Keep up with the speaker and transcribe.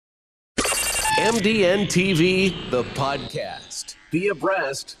MDN TV, the podcast. Be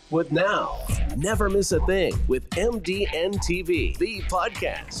abreast with Now. Never miss a thing with MDN TV, the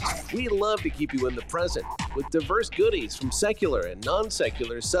podcast. We love to keep you in the present with diverse goodies from secular and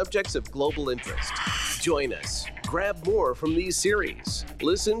non-secular subjects of global interest. Join us. Grab more from these series.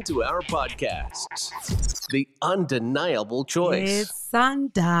 Listen to our podcasts. The undeniable choice. It's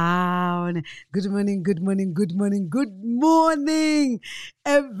sundown. Good morning, good morning, good morning, good morning,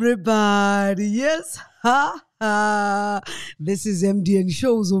 everybody. Yes, ha ha. This is MDN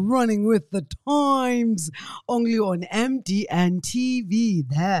Shows Running with the Times, only on MDN TV,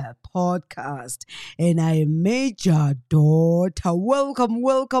 their podcast. And I am Major Daughter. Welcome,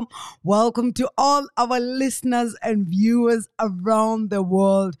 welcome, welcome to all our listeners and viewers around the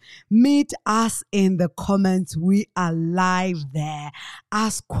world. Meet us in the comments. We are live there.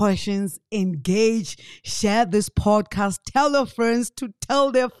 Ask questions, engage, share this podcast, tell your friends to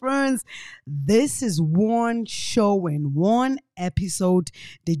tell their friends. This is one show and one episode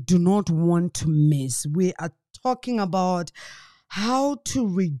they do not want to miss. We are talking about how to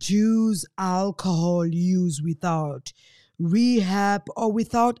reduce alcohol use without rehab or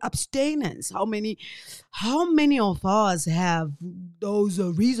without abstinence. How many of us have those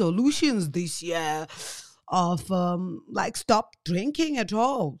resolutions this year of stop drinking at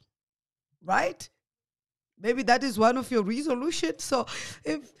all, right? Maybe that is one of your resolutions. So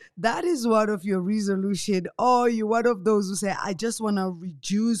if that is one of your resolution, or you're one of those who say, I just want to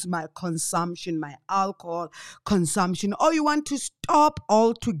reduce my consumption, my alcohol consumption, or you want to stop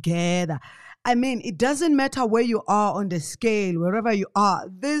altogether. I mean, it doesn't matter where you are on the scale, wherever you are.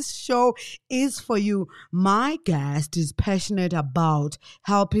 This show is for you. My guest is passionate about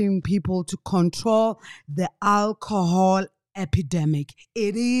helping people to control the alcohol epidemic.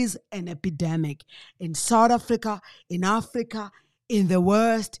 It is an epidemic in South Africa, in Africa, in the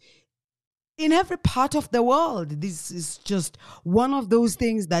West, in every part of the world. This is just one of those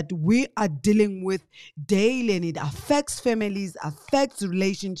things that we are dealing with daily, and it affects families, affects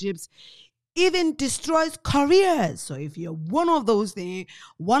relationships, even destroys careers. So if you're one of those things,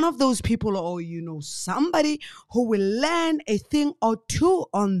 one of those people, or you know somebody who will learn a thing or two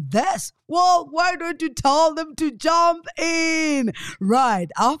on this, well, why don't you tell them to jump in right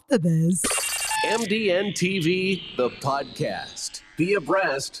after this? MDN TV, the podcast. Be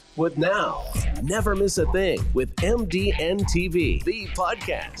abreast with Now. Never miss a thing with MDN TV, the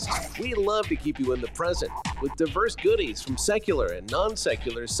podcast. We love to keep you in the present with diverse goodies from secular and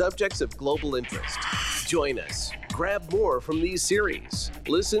non-secular subjects of global interest. Join us. Grab more from these series.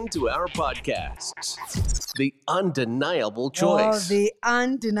 Listen to our podcasts. The undeniable choice. The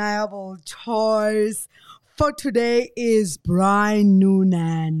undeniable choice for today is Brian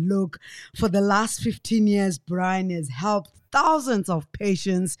Noonan. Look, for the last 15 years, Brian has helped thousands of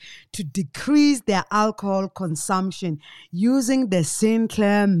patients to decrease their alcohol consumption using the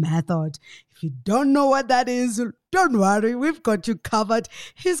Sinclair method. If you don't know what that is, don't worry, we've got you covered.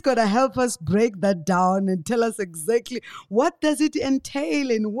 He's going to help us break that down and tell us exactly what does it entail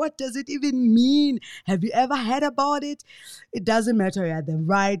and what does it even mean. Have you ever heard about it? It doesn't matter, you're at the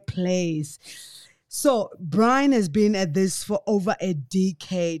right place. So Brian has been at this for over a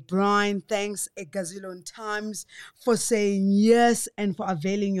decade. Brian, thanks a gazillion times for saying yes and for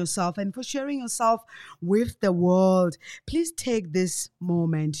availing yourself and for sharing yourself with the world. Please take this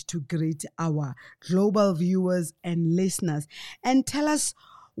moment to greet our global viewers and listeners and tell us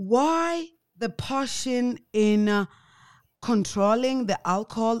why the passion in controlling the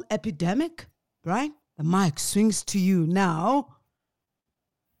alcohol epidemic. Brian, the mic swings to you now.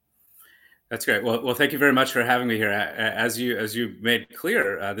 That's great. Well, thank you very much for having me here. As you made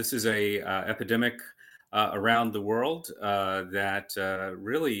clear, this is a epidemic around the world that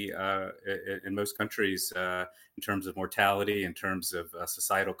really, in most countries, in terms of mortality, in terms of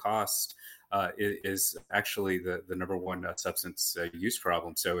societal cost, is actually the number one substance use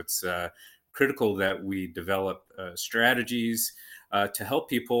problem. So it's critical that we develop strategies to help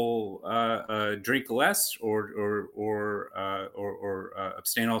people drink less or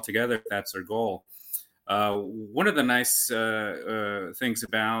abstain altogether if that's their goal. One of the nice things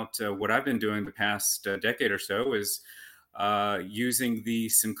about what I've been doing the past decade or so is using the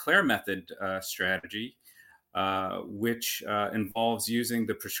Sinclair method strategy, which involves using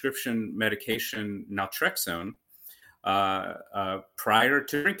the prescription medication naltrexone prior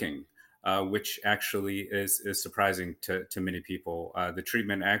to drinking. Which actually is surprising to many people. The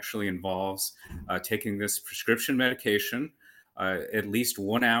treatment actually involves taking this prescription medication at least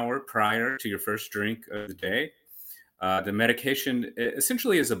 1 hour prior to your first drink of the day. The medication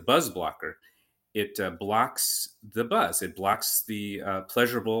essentially is a buzz blocker. it blocks the buzz. It blocks the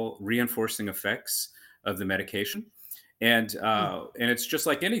pleasurable reinforcing effects of the medication. And it's just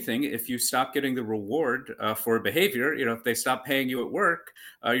like anything. If you stop getting the reward for behavior, if they stop paying you at work,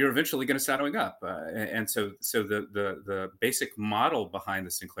 you're eventually going to start going up. And so the basic model behind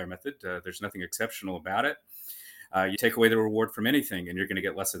the Sinclair method, there's nothing exceptional about it. You take away the reward from anything, and you're going to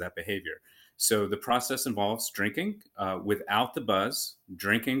get less of that behavior. So the process involves drinking without the buzz,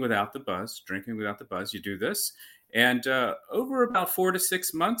 drinking without the buzz, drinking without the buzz. You do this, and over about 4 to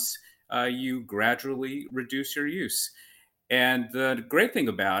 6 months, you gradually reduce your use. And the great thing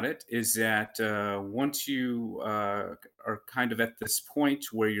about it is that once you are kind of at this point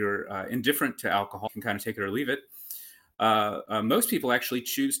where you're indifferent to alcohol, you can kind of take it or leave it. Most people actually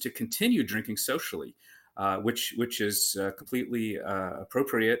choose to continue drinking socially, which is completely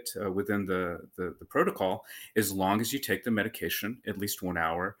appropriate within the protocol, as long as you take the medication at least 1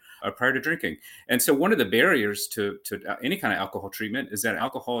 hour prior to drinking. And so one of the barriers to any kind of alcohol treatment is that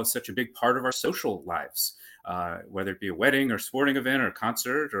alcohol is such a big part of our social lives. Whether it be a wedding or sporting event or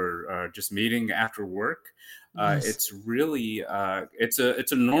concert or just meeting after work, Yes. it's really it's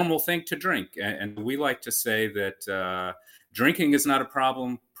a normal thing to drink, and we like to say that drinking is not a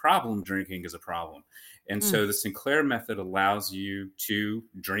problem. Problem drinking is a problem, and so the Sinclair method allows you to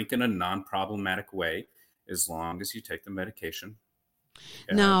drink in a non-problematic way as long as you take the medication.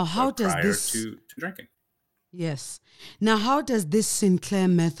 Now, how does prior this? to drinking? Yes. Now, how does this Sinclair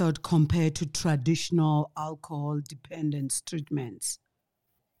method compare to traditional alcohol dependence treatments?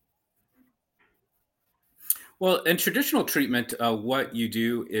 Well, in traditional treatment, what you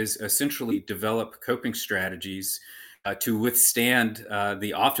do is essentially develop coping strategies to withstand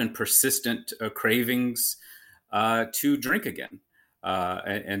the often persistent cravings to drink again.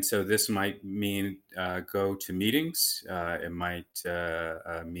 And so this might mean go to meetings. It might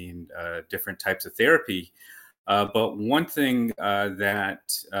mean different types of therapy. But one thing that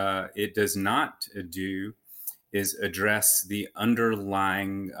it does not do is address the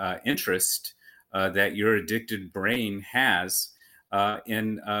underlying interest that your addicted brain has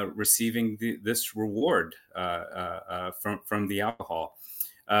in receiving this reward from the alcohol.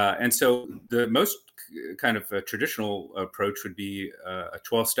 And so the most kind of traditional approach would be a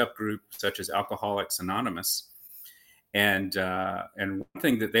 12-step group such as Alcoholics Anonymous. And one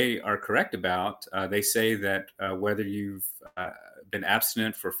thing that they are correct about, they say that whether you've been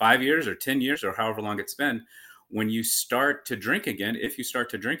abstinent for 5 years or 10 years or however long it's been, when you start to drink again, if you start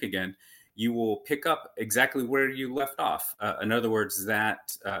to drink again, you will pick up exactly where you left off. In other words,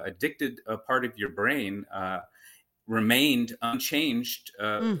 that addicted part of your brain remained unchanged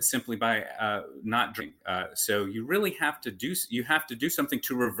simply by not drinking. So you really have to do something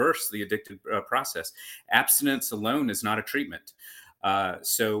to reverse the addictive process. Abstinence alone is not a treatment.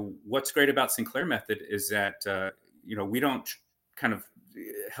 So what's great about Sinclair method is that we don't kind of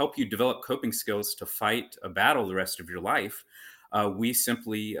help you develop coping skills to fight a battle the rest of your life. We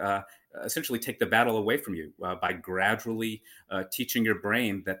simply essentially take the battle away from you by gradually teaching your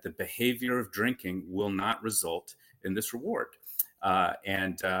brain that the behavior of drinking will not result in this reward.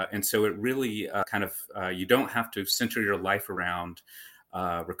 And so it really you don't have to center your life around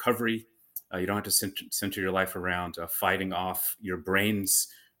recovery. You don't have to center your life around fighting off your brain's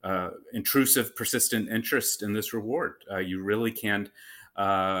intrusive, persistent interest in this reward. You really can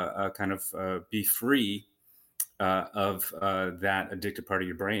be free of that addicted part of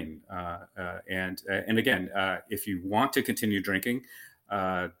your brain. And again, if you want to continue drinking,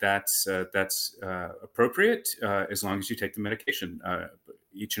 that's appropriate as long as you take the medication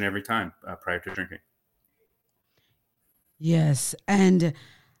each and every time prior to drinking. Yes, and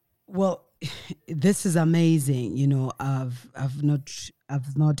well, this is amazing. I've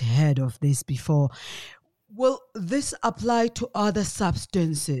not heard of this before. Will this apply to other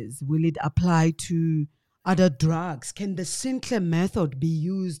substances? Will it apply to other drugs? Can the Sinclair method be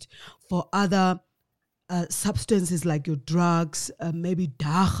used for other substances like your drugs, maybe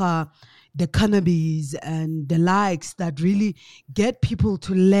dagga, the cannabis, and the likes that really get people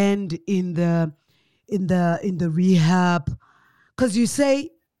to land in the rehab? Because you say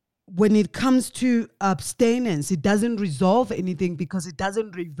when it comes to abstinence, it doesn't resolve anything because it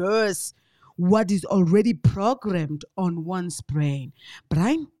doesn't reverse what is already programmed on one's brain.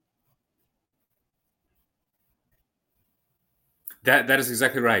 Brian? That is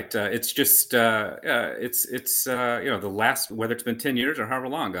exactly right. It's just it's the last, whether it's been 10 years or however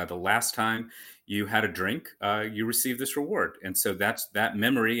long, the last time you had a drink, you received this reward, and so that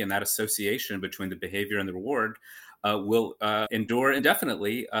memory and that association between the behavior and the reward will endure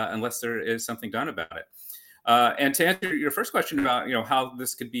indefinitely unless there is something done about it. And to answer your first question about how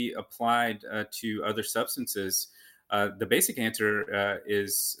this could be applied to other substances, the basic answer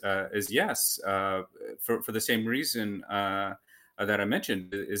is yes. For the same reason that I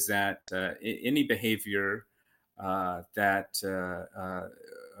mentioned, is that any behavior that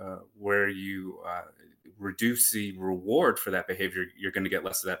where you reduce the reward for that behavior, you're going to get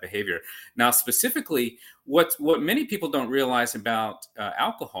less of that behavior. Now, specifically, what many people don't realize about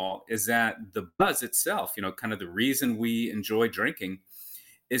alcohol is that the buzz itself, kind of the reason we enjoy drinking,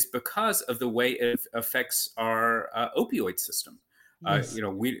 is because of the way it affects our opioid system. Yes.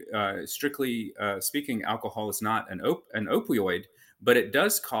 We strictly speaking, alcohol is not an opioid, but it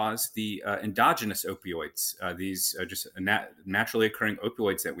does cause the endogenous opioids. These are just naturally occurring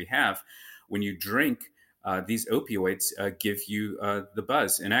opioids that we have. When you drink, these opioids give you the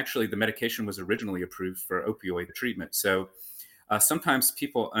buzz. And actually, the medication was originally approved for opioid treatment. So sometimes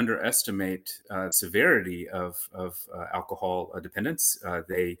people underestimate severity of alcohol dependence.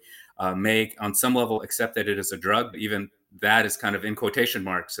 They may, on some level, accept that it is a drug. Even that is kind of in quotation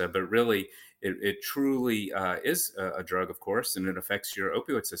marks, but really, it truly is a drug, of course, and it affects your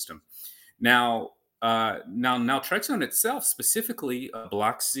opioid system. Now, naltrexone itself specifically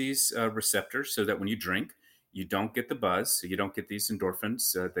blocks these receptors, so that when you drink, you don't get the buzz, so you don't get these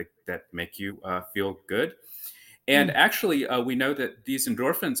endorphins that make you feel good. And actually, we know that these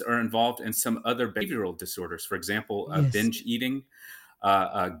endorphins are involved in some other behavioral disorders. For example, Yes. binge eating,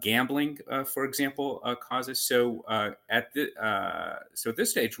 gambling, for example, causes. So at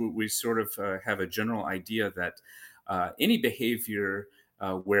this stage, we sort of have a general idea that any behavior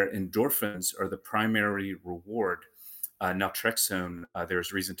where endorphins are the primary reward, naltrexone,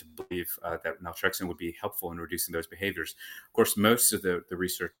 there's reason to believe that naltrexone would be helpful in reducing those behaviors. Of course, most of the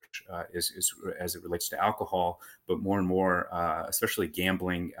research is as it relates to alcohol, but more and more, especially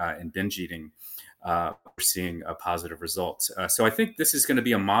gambling and binge eating, we're seeing positive results. So I think this is going to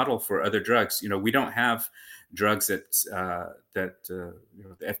be a model for other drugs. We don't have drugs that the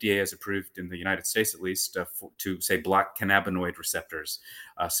FDA has approved in the United States, at least, to say block cannabinoid receptors,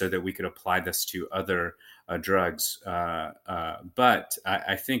 so that we could apply this to other drugs. But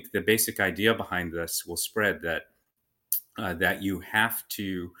I think the basic idea behind this will spread that you have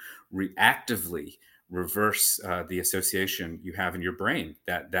to actively reverse the association you have in your brain,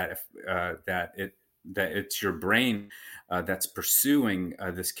 that it's your brain that's pursuing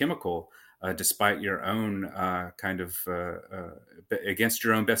this chemical despite your own against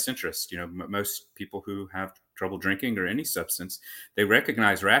your own best interest. Most people who have trouble drinking or any substance, they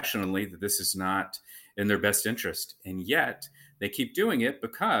recognize rationally that this is not in their best interest, and yet they keep doing it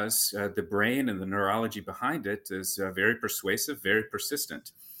because the brain and the neurology behind it is very persuasive, very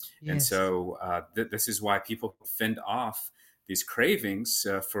persistent. Yes. And so this is why people fend off these cravings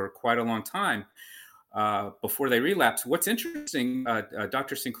for quite a long time before they relapse. What's interesting,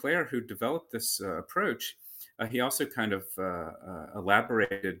 Dr. Sinclair, who developed this approach, he also kind of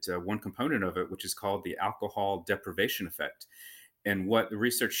elaborated one component of it, which is called the alcohol deprivation effect. And what the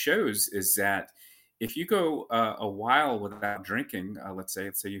research shows is that if you go a while without drinking, let's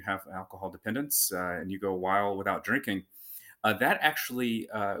say you have alcohol dependence and you go a while without drinking, that actually,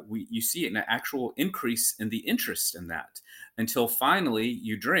 you see an actual increase in the interest in that until finally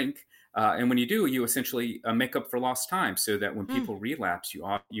you drink. And when you do, you essentially make up for lost time, so that when people relapse,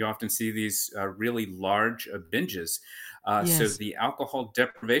 you often see these really large binges. So Yes. the alcohol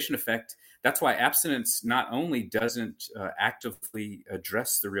deprivation effect, that's why abstinence not only doesn't actively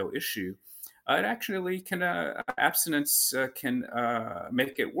address the real issue, it actually can abstinence can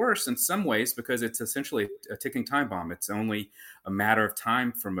make it worse in some ways, because it's essentially a ticking time bomb. It's only a matter of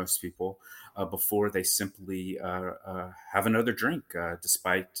time for most people before they simply have another drink,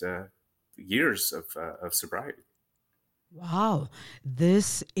 despite years of sobriety. Wow,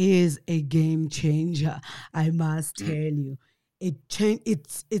 this is a game changer, I must tell you.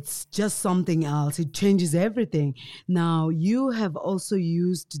 It's just something else. It changes everything. Now, you have also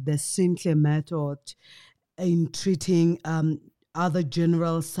used the Sinclair method in treating other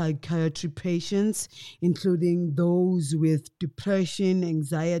general psychiatry patients, including those with depression,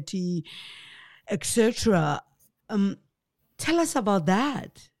 anxiety, etc. Tell us about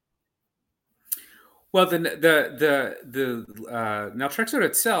that. Well, the naltrexone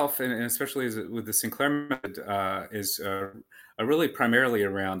itself, and especially with the Sinclair method, is really primarily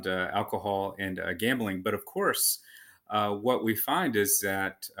around alcohol and gambling. But of course, what we find is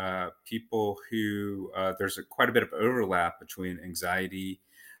that people who there's quite a bit of overlap between anxiety,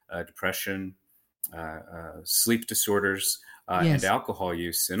 depression, sleep disorders, and Yes. alcohol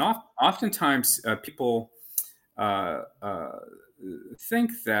use, and oftentimes people.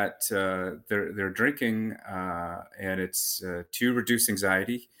 think that they're drinking and it's to reduce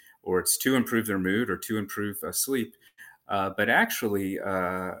anxiety, or it's to improve their mood, or to improve sleep. But actually,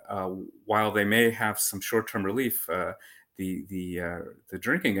 while they may have some short-term relief, the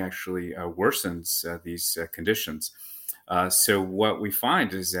drinking actually worsens these conditions. So what we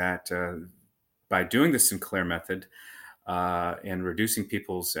find is that by doing the Sinclair method and reducing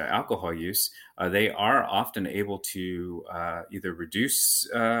people's alcohol use, they are often able to either reduce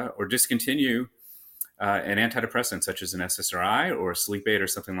or discontinue an antidepressant such as an SSRI or a sleep aid or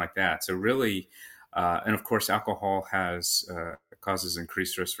something like that. So really, and of course, alcohol causes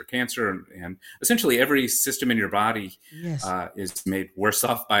increased risk for cancer, and essentially every system in your body Yes. is made worse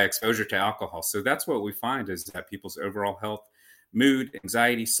off by exposure to alcohol. So that's what we find, is that people's overall health, mood,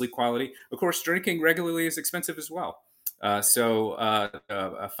 anxiety, sleep quality. Of course, drinking regularly is expensive as well.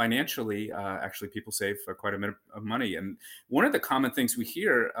 Financially, actually, people save quite a bit of money. And one of the common things we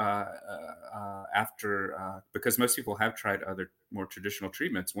hear because most people have tried other more traditional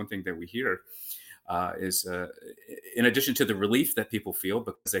treatments, one thing that we hear is, in addition to the relief that people feel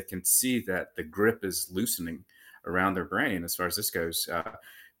because they can see that the grip is loosening around their brain, as far as this goes,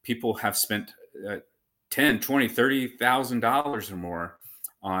 people have spent $10, $20, $30,000 or more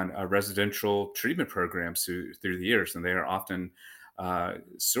on residential treatment programs through the years. And they are often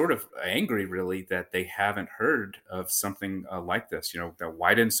sort of angry, really, that they haven't heard of something like this. That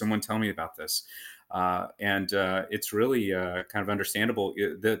why didn't someone tell me about this? And it's really kind of understandable.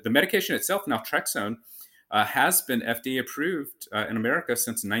 The medication itself, naltrexone, has been FDA approved in America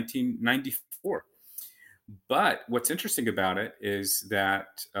since 1994. But what's interesting about it is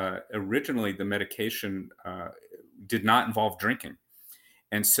that originally the medication did not involve drinking.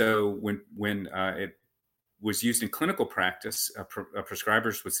 And so when it was used in clinical practice,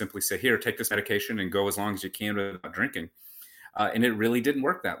 prescribers would simply say, here, take this medication and go as long as you can without drinking. And it really didn't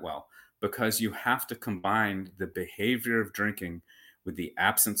work that well, because you have to combine the behavior of drinking with the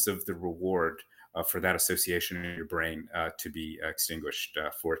absence of the reward for that association in your brain to be extinguished,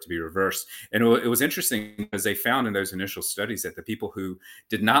 for it to be reversed. And it was interesting because they found in those initial studies that the people who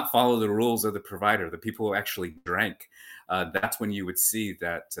did not follow the rules of the provider, the people who actually drank, that's when you would see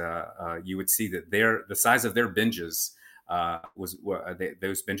that the size of their binges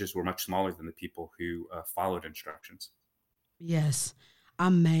those binges were much smaller than the people who followed instructions. Yes.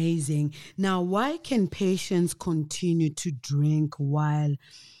 Amazing. Now, why can patients continue to drink while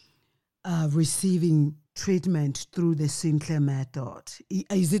receiving treatment through the Sinclair method?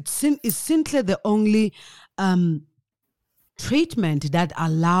 Is Sinclair the only treatment that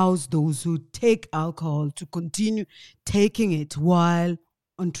allows those who take alcohol to continue taking it while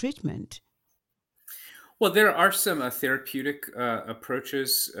on treatment? Well, there are some therapeutic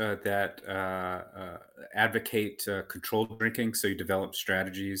approaches that advocate controlled drinking. So you develop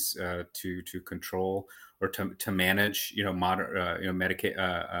strategies to control or to manage,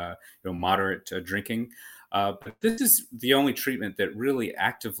 moderate drinking. But this is the only treatment that really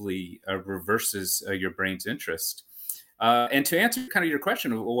actively reverses your brain's interest. And to answer kind of your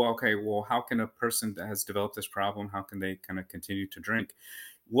question, how can a person that has developed this problem, how can they kind of continue to drink?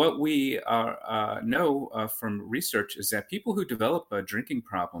 What we know from research is that people who develop drinking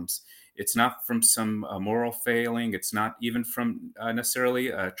problems, it's not from some moral failing. It's not even from necessarily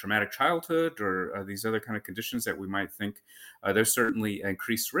a traumatic childhood or these other kind of conditions that we might think. There's certainly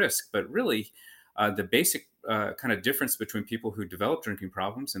increased risk, but really the basic kind of difference between people who develop drinking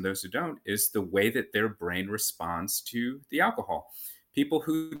problems and those who don't is the way that their brain responds to the alcohol. People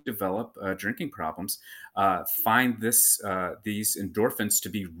who develop drinking problems find these endorphins to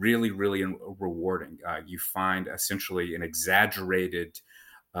be really, really rewarding. You find essentially an exaggerated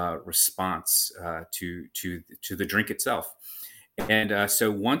response to the drink itself. And so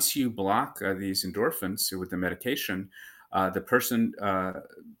once you block these endorphins with the medication,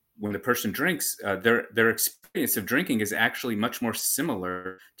 when the person drinks, their experience of drinking is actually much more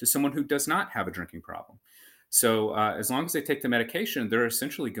similar to someone who does not have a drinking problem. So as long as they take the medication, they're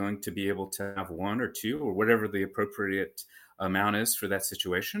essentially going to be able to have one or two or whatever the appropriate amount is for that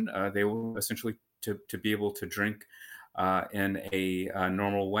situation. They will essentially to be able to drink in a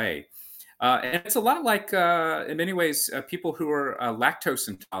normal way. And it's a lot like, in many ways, people who are lactose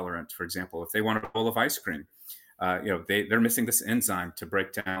intolerant, for example, if they want a bowl of ice cream, they're missing this enzyme to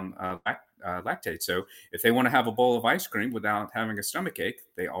break down lactate. So if they want to have a bowl of ice cream without having a stomach ache,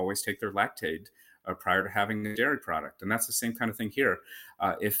 they always take their Lactaid prior to having a dairy product. And that's the same kind of thing here.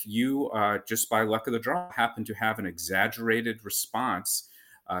 If you, just by luck of the draw, happen to have an exaggerated response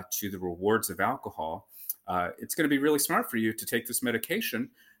to the rewards of alcohol, it's going to be really smart for you to take this medication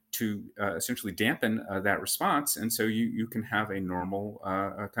to essentially dampen that response. And so you can have a normal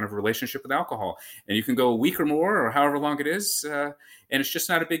kind of relationship with alcohol. And you can go a week or more or however long it is. And it's just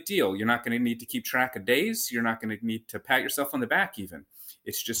not a big deal. You're not going to need to keep track of days. You're not going to need to pat yourself on the back even.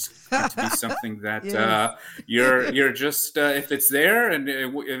 It's just going to be something that Yes. you're just if it's there and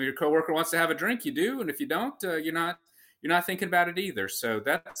if your coworker wants to have a drink, you do. And if you don't, you're not thinking about it either. So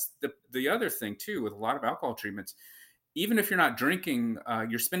that's the other thing too with a lot of alcohol treatments. Even if you're not drinking,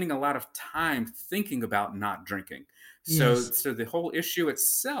 you're spending a lot of time thinking about not drinking. So, Yes. so the whole issue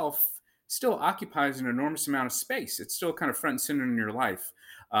itself still occupies an enormous amount of space. It's still kind of front and center in your life.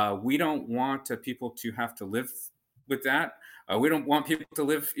 We don't want people to have to live with that. We don't want people to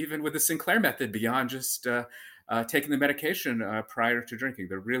live even with the Sinclair method beyond just taking the medication prior to drinking.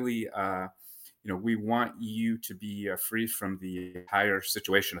 They're really, we want you to be free from the entire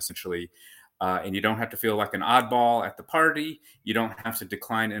situation, essentially. And you don't have to feel like an oddball at the party. You don't have to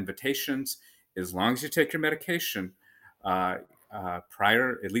decline invitations. As long as you take your medication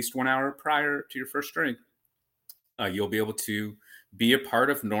prior, at least 1 hour prior to your first drink, you'll be able to be a part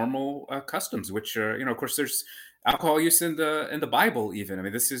of normal customs, which of course, there's alcohol use in the Bible. Even, I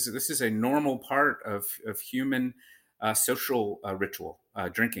mean, this is a normal part of human social ritual,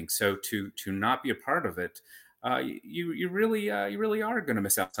 drinking. So to not be a part of it, you really are going to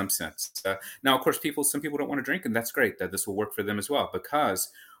miss out in some sense. Now, of course, some people don't want to drink, and that's great. That this will work for them as well, because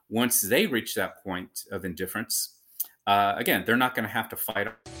once they reach that point of indifference, again, they're not going to have to fight.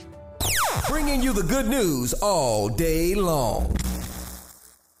 Bringing you the good news all day long.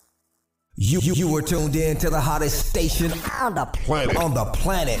 You were tuned in to the hottest station on the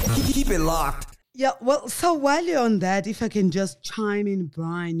planet. Keep it locked. Yeah, well, so while you're on that, if I can just chime in,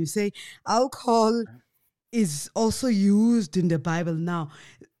 Brian, you say alcohol is also used in the Bible. Now,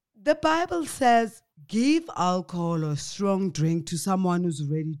 the Bible says, give alcohol or strong drink to someone who's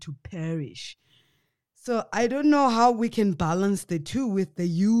ready to perish. So I don't know how we can balance the two with the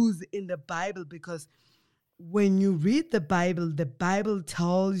use in the Bible, because when you read the Bible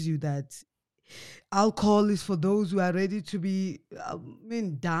tells you that alcohol is for those who are ready to be,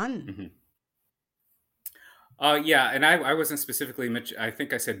 done. Mm-hmm. Yeah, and I wasn't specifically I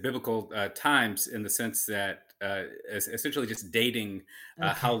think I said biblical times, in the sense that essentially just dating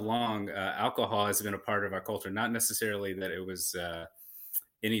how long alcohol has been a part of our culture, not necessarily that it was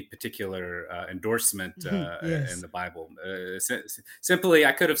any particular endorsement Yes. in the Bible. Simply,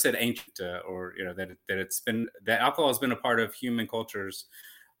 I could have said ancient, or that alcohol has been a part of human cultures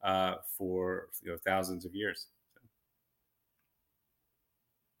for thousands of years.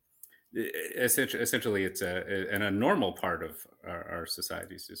 Essentially, it's a normal part of our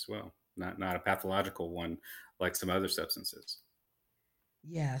societies as well, not a pathological one like some other substances.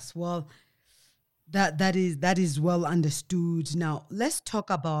 Yes, well, that is well understood. Now, let's talk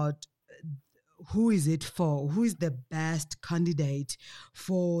about who is it for? Who is the best candidate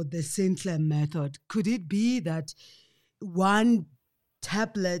for the Sinclair method? Could it be that one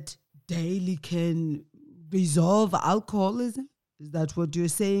tablet daily can resolve alcoholism? Is that what you're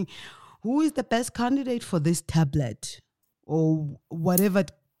saying? Who is the best candidate for this tablet, or whatever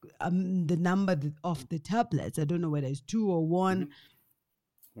the number of the tablets? I don't know whether it's 2 or 1. Mm-hmm.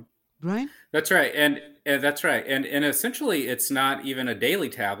 Right? That's right, and that's right, and essentially, it's not even a daily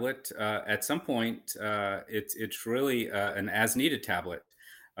tablet. At some point, it's really an as-needed tablet.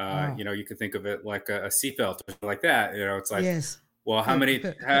 You can think of it like a seatbelt or something like that. It's like, yes. Well, how many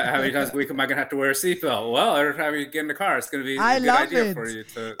times a week am I going to have to wear a seatbelt? Well, every time you get in the car, it's going to be I a good love idea it. for you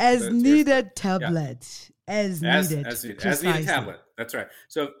to As needed yeah. tablet. As needed. As needed Precisely. tablet. That's right.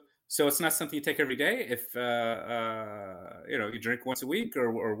 So it's not something you take every day. If you drink once a week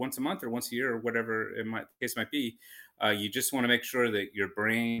or once a month or once a year or whatever the case might be, you just want to make sure that your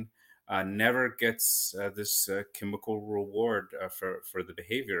brain never gets this chemical reward for the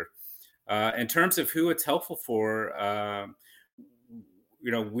behavior. In terms of who it's helpful for,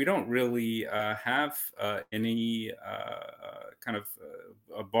 we don't really have any kind of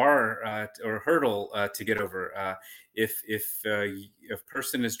a bar or hurdle to get over. If a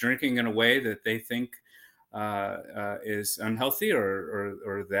person is drinking in a way that they think is unhealthy,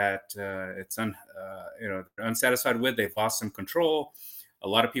 or that it's unsatisfied with, they've lost some control. A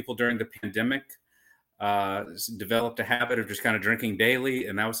lot of people during the pandemic developed a habit of just kind of drinking daily,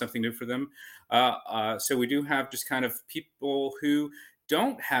 and that was something new for them. So we do have just kind of people who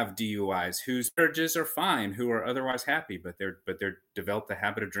don't have DUIs, whose marriages are fine, who are otherwise happy, but they're developed the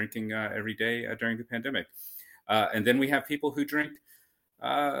habit of drinking every day during the pandemic. And then we have people who drink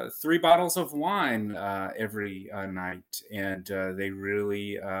 3 bottles of wine every night, and they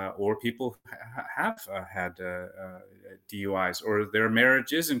really, or people have had DUIs, or their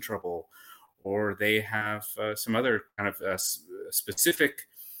marriage is in trouble, or they have some other kind of specific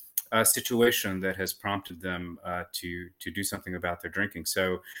situation that has prompted them to do something about their drinking.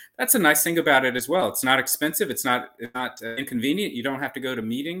 So that's a nice thing about it as well. It's not expensive. It's not inconvenient. You don't have to go to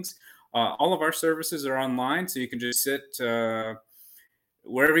meetings. All of our services are online, so you can just sit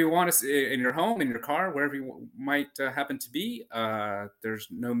wherever you want to, in your home, in your car, wherever you might happen to be. There's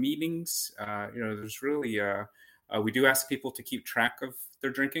no meetings. There's really, we do ask people to keep track of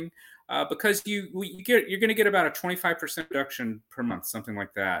their drinking because you're going to get about a 25% reduction per month, something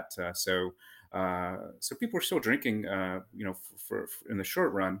like that. So people are still drinking, for in the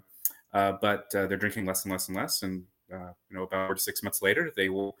short run, but they're drinking less and less and less. And, about 4 to 6 months later, they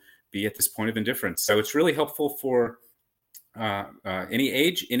will be at this point of indifference. So it's really helpful for any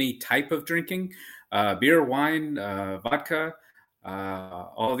age, any type of drinking, beer, wine, vodka,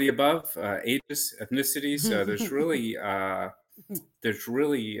 all of the above, ages, ethnicities. There's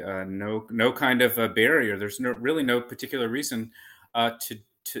really no kind of a barrier. There's really no particular reason to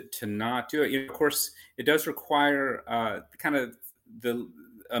not do it. Of course, it does require kind of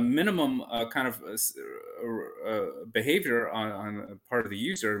a minimum kind of behavior on the part of the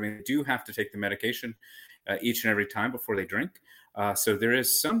user. I mean, they do have to take the medication each and every time before they drink. So there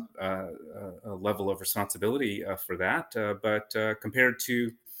is some level of responsibility for that. But compared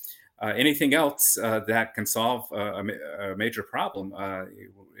to anything else that can solve a major problem,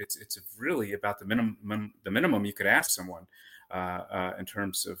 it's really about the minimum you could ask someone in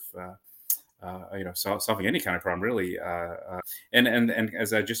terms of solving any kind of problem, really. And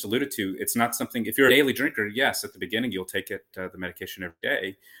as I just alluded to, it's not something. If you're a daily drinker, yes, at the beginning you'll take the medication every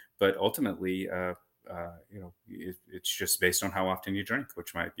day, but ultimately, it's just based on how often you drink,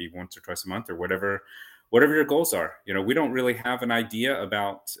 which might be once or twice a month, or whatever your goals are. We don't really have an idea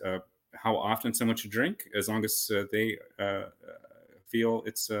about how often someone should drink, as long as they feel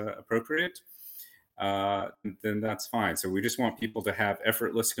it's appropriate. Then that's fine. So we just want people to have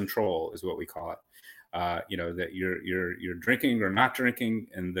effortless control, is what we call it. That you're drinking or not drinking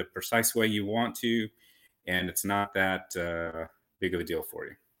in the precise way you want to, and it's not that big of a deal for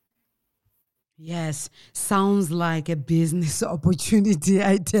you. Yes, sounds like a business opportunity,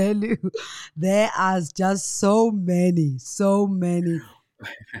 I tell you. There are just so many.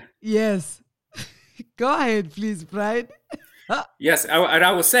 Yes. Go ahead, please, Brian. Yes,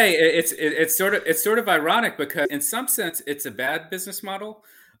 I will say it's sort of ironic, because in some sense it's a bad business model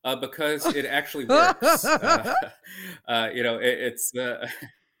because it actually works.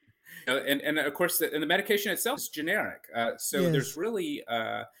 And of course, the medication itself is generic. So Yes. there's really,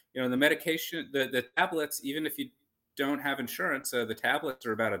 the medication, the tablets, even if you don't have insurance, the tablets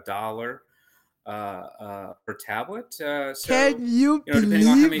are about $1 per tablet. So, Can you depending on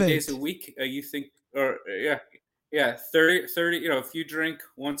how many believe days it? a week you think, or yeah, 30, if you drink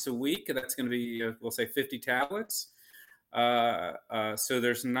once a week, that's going to be, we'll say 50 tablets. So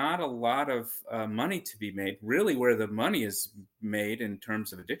there's not a lot of money to be made. Really, where the money is made in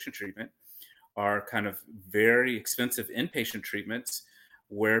terms of addiction treatment are kind of very expensive inpatient treatments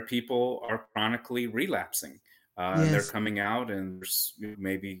where people are chronically relapsing. And they're Yes. coming out, and there's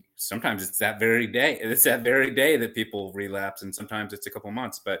maybe sometimes it's that very day. It's that very day that people relapse, and sometimes it's a couple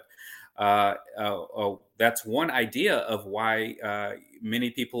months. But that's one idea of why many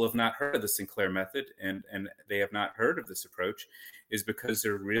people have not heard of the Sinclair method, and they have not heard of this approach, is because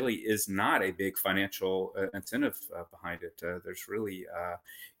there really is not a big financial incentive behind it. There's really,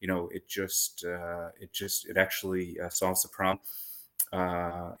 it actually solves the problem.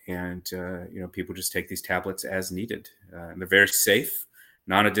 People just take these tablets as needed. And they're very safe,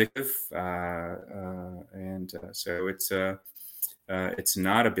 non-addictive, so it's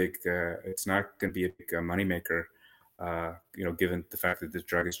not a big. It's not going to be a big moneymaker, given the fact that this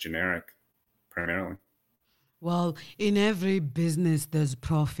drug is generic, primarily. Well, in every business, there's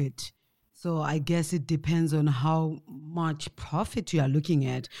profit. So I guess it depends on how much profit you are looking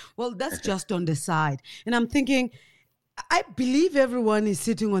at. Well, that's just on the side. And I'm thinking, I believe everyone is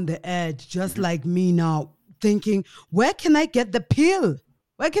sitting on the edge, just like me now, thinking, where can I get the pill?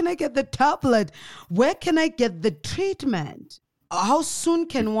 Where can I get the tablet? Where can I get the treatment? How soon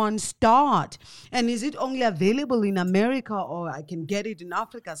can one start? And is it only available in America, or I can get it in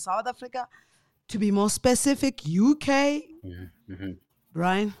Africa, South Africa? To be more specific, UK? Yeah. Mm-hmm.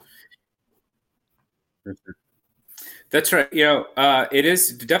 Brian? That's right. It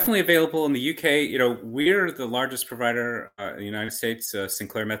is definitely available in the UK. We're the largest provider in the United States,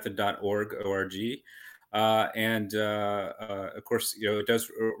 sinclairmethod.org, O-R-G. And of course, it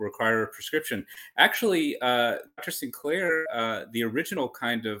does require a prescription. Actually, Dr. Sinclair, the original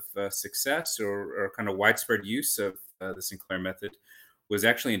kind of success or kind of widespread use of the Sinclair method was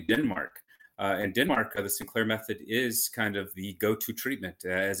actually in Denmark. In Denmark, the Sinclair method is kind of the go-to treatment,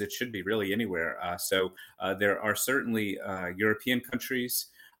 as it should be really anywhere. So there are certainly European countries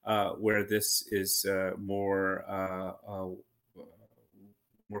where this is more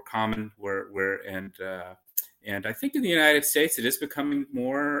common, and I think in the United States it is becoming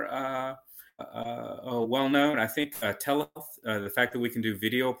more well known. I think telehealth, the fact that we can do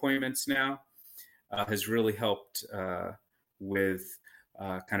video appointments now, has really helped with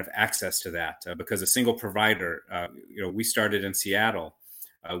kind of access to that, because a single provider, we started in Seattle.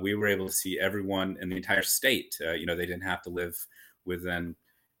 We were able to see everyone in the entire state. They didn't have to live within,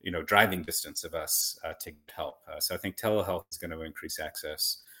 driving distance of us to get help. So I think telehealth is going to increase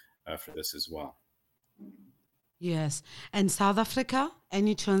access for this as well. Yes. And South Africa,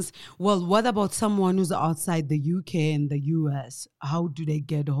 any chance? Well, what about someone who's outside the UK and the US? How do they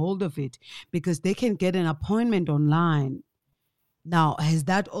get hold of it? Because they can get an appointment online. Now, has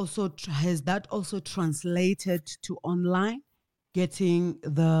that also translated to online getting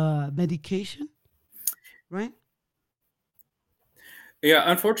the medication? Right? Yeah,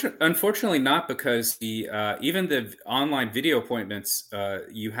 unfortunately not, because the even the online video appointments,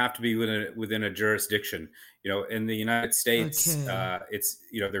 you have to be within a jurisdiction. In the United States, Okay.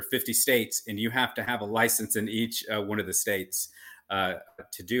 there are 50 states, and you have to have a license in each one of the states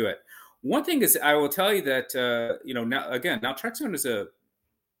to do it. One thing is, I will tell you that naltrexone is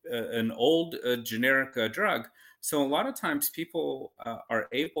an old generic drug, so a lot of times people are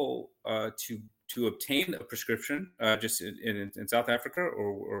able to obtain a prescription just in South Africa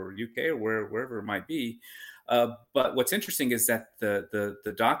or UK or wherever it might be. But what's interesting is that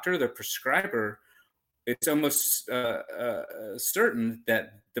the doctor, the prescriber, it's almost certain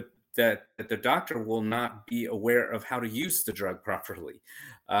that the doctor will not be aware of how to use the drug properly.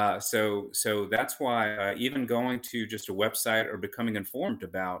 So that's why even going to just a website or becoming informed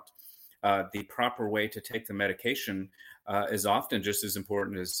about the proper way to take the medication is often just as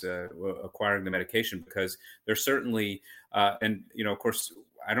important as acquiring the medication, because there's certainly, and of course,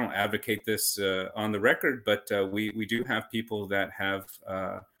 I don't advocate this on the record, but we do have people that have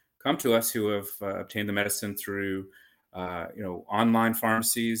come to us who have obtained the medicine through online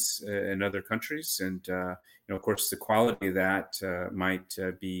pharmacies in other countries, and of course, the quality of that might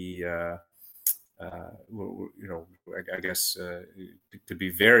be. I guess could be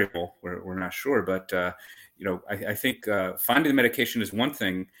variable. We're not sure, but I think finding the medication is one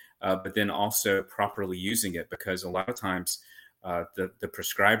thing, but then also properly using it, because a lot of times the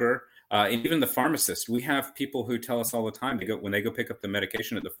prescriber and even the pharmacist, we have people who tell us all the time, when they go pick up the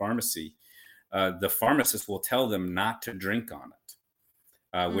medication at the pharmacy, the pharmacist will tell them not to drink on it,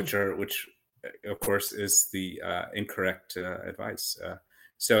 which of course is the incorrect advice.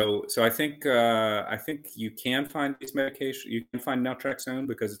 So I think you can find these medications. You can find naltrexone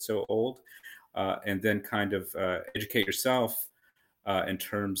because it's so old, and then kind of educate yourself in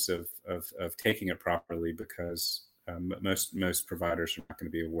terms of taking it properly, because most providers are not going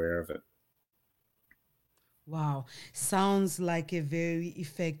to be aware of it. Wow, sounds like a very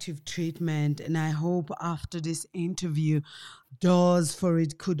effective treatment, and I hope after this interview, doors for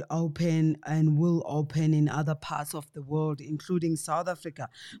it could open and will open in other parts of the world, including South Africa,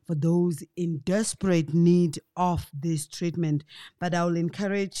 for those in desperate need of this treatment. But I will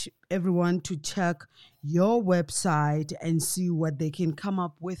encourage everyone to check your website and see what they can come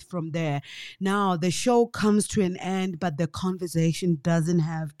up with from there. Now, the show comes to an end, but the conversation doesn't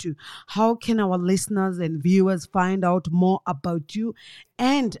have to. How can our listeners and viewers find out more about you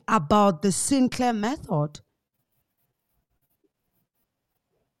and about the Sinclair method?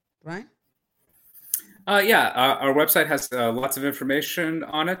 Right? Our website has lots of information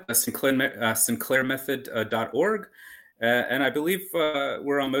on it, sinclairmethod.org. And I believe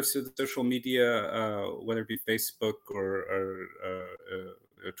we're on most of the social media, whether it be Facebook or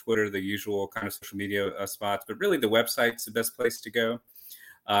Twitter, the usual kind of social media spots. But really, the website's the best place to go.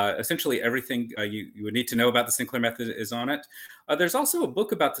 Essentially, everything you would need to know about the Sinclair method is on it. There's also a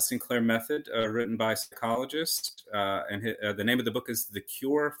book about the Sinclair method written by a psychologist, and the name of the book is The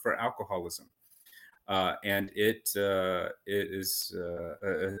Cure for Alcoholism. And it is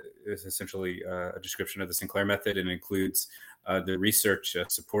essentially a description of the Sinclair method, and includes the research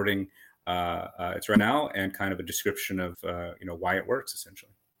supporting its rationale, and kind of a description of why it works,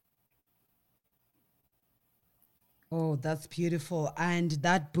 essentially. Oh, that's beautiful. And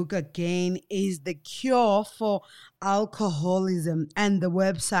that book again is The Cure for Alcoholism. And the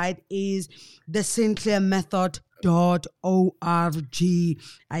website is thesinclairmethod.org.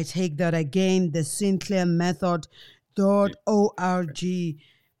 I take that again, thesinclairmethod.org.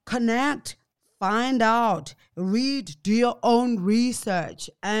 Connect, find out, read, do your own research.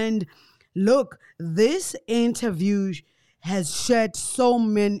 And look, this interview has shed so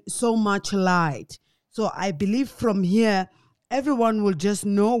much light. So I believe from here, everyone will just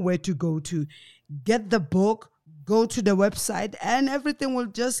know where to go to. Get the book, go to the website, and everything will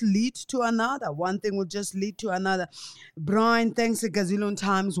just lead to another. One thing will just lead to another. Brian, thanks a gazillion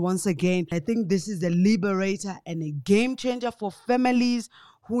times once again. I think this is a liberator and a game changer for families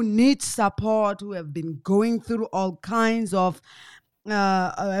who need support, who have been going through all kinds of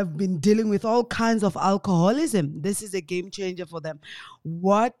have been dealing with all kinds of alcoholism. This is a game changer for them.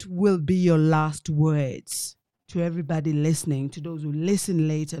 What will be your last words to everybody listening, to those who listen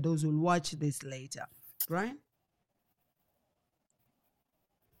later, those who will watch this later? Right?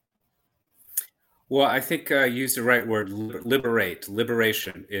 Well, I think use the right word,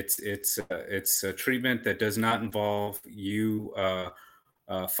 liberation. It's a treatment that does not involve you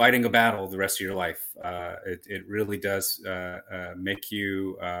fighting a battle the rest of your life. It really does make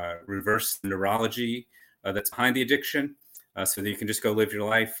you reverse the neurology that's behind the addiction, so that you can just go live your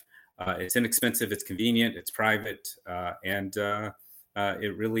life. It's inexpensive, it's convenient, it's private, and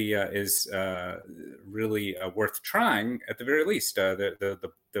it really is really worth trying at the very least.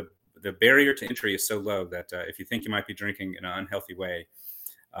 The barrier to entry is so low that if you think you might be drinking in an unhealthy way,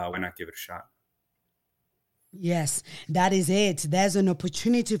 why not give it a shot? Yes, that is it. There's an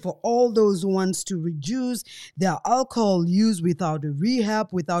opportunity for all those who wants to reduce their alcohol use without a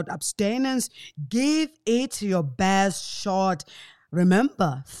rehab, without abstinence. Give it your best shot.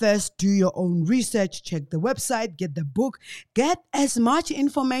 Remember, first do your own research, check the website, get the book, get as much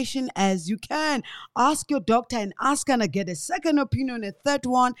information as you can. Ask your doctor and ask and get a second opinion, a third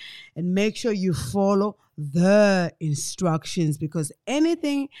one, and make sure you follow the instructions, because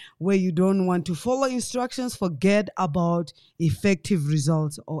anything where you don't want to follow instructions, forget about effective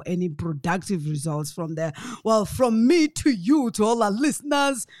results or any productive results from there. Well, from me to you, to all our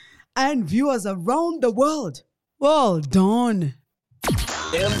listeners and viewers around the world, well done.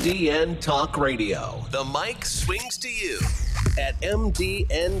 MDN Talk Radio. The mic swings to you at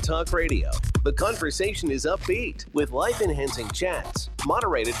MDN Talk Radio. The conversation is upbeat with life-enhancing chats,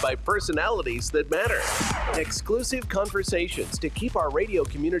 moderated by personalities that matter. Exclusive conversations to keep our radio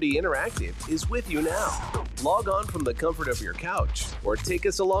community interactive is with you now. Log on from the comfort of your couch or take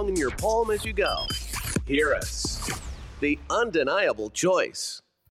us along in your palm as you go. Hear us. The undeniable choice.